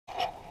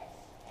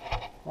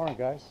Morning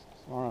guys,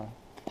 just want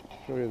to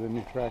show you the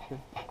new tractor,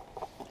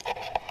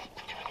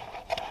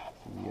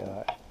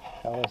 the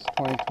LS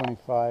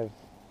 2025H.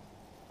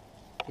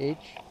 Got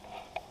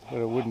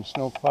a wooden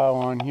snow plow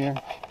on here.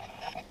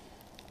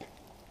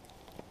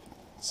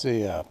 It's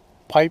a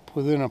pipe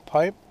within a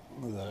pipe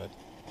with a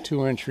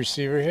 2-inch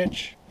receiver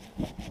hitch.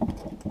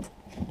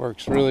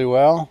 Works really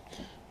well.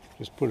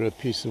 Just put a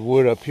piece of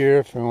wood up here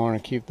if I want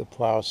to keep the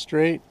plow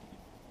straight,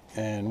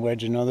 and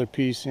wedge another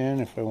piece in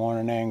if I want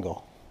an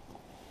angle.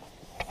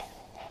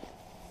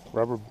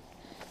 Rubber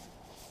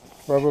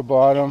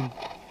bottom,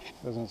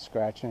 doesn't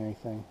scratch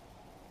anything.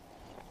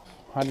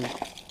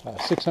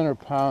 600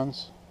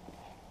 pounds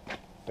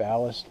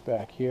ballast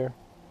back here,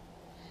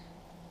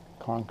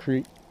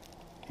 concrete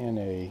in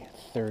a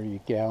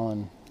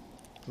 30-gallon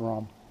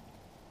drum.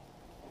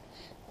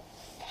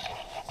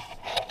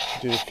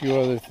 Did a few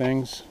other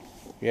things.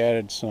 We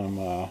added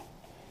some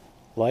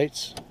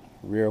lights,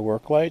 rear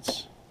work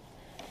lights,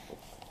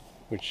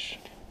 which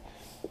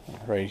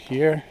right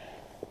here.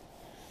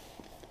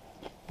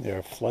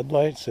 They're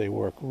floodlights. They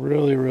work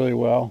really, really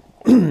well.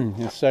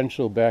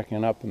 Essential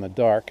backing up in the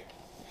dark.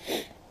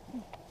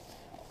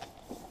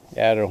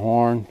 Add a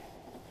horn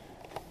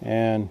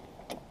and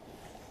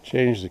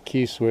change the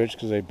key switch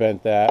because they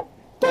bent that.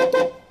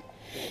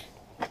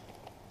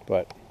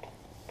 But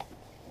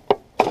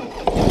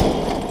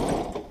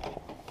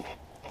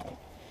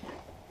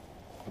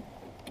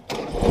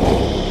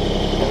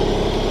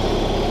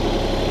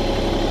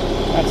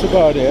that's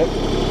about it.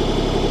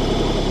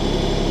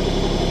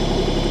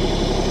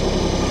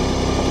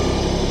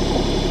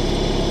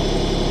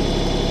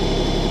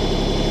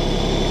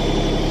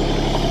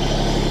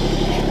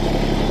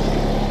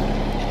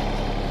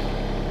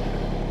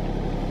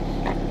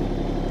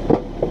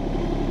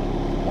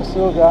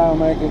 Still gotta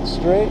make it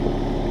straight.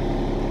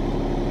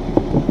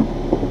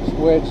 Just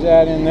wedge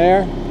that in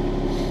there,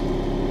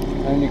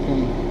 and you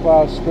can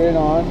plow straight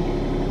on.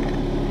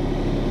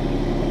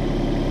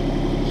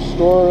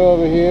 Store it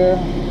over here,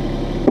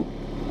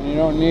 and you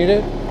don't need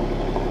it.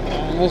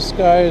 And this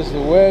guy is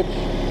the wedge.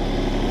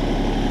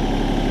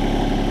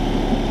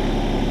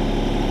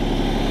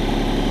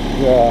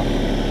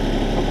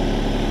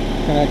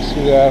 Connects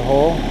through that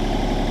hole.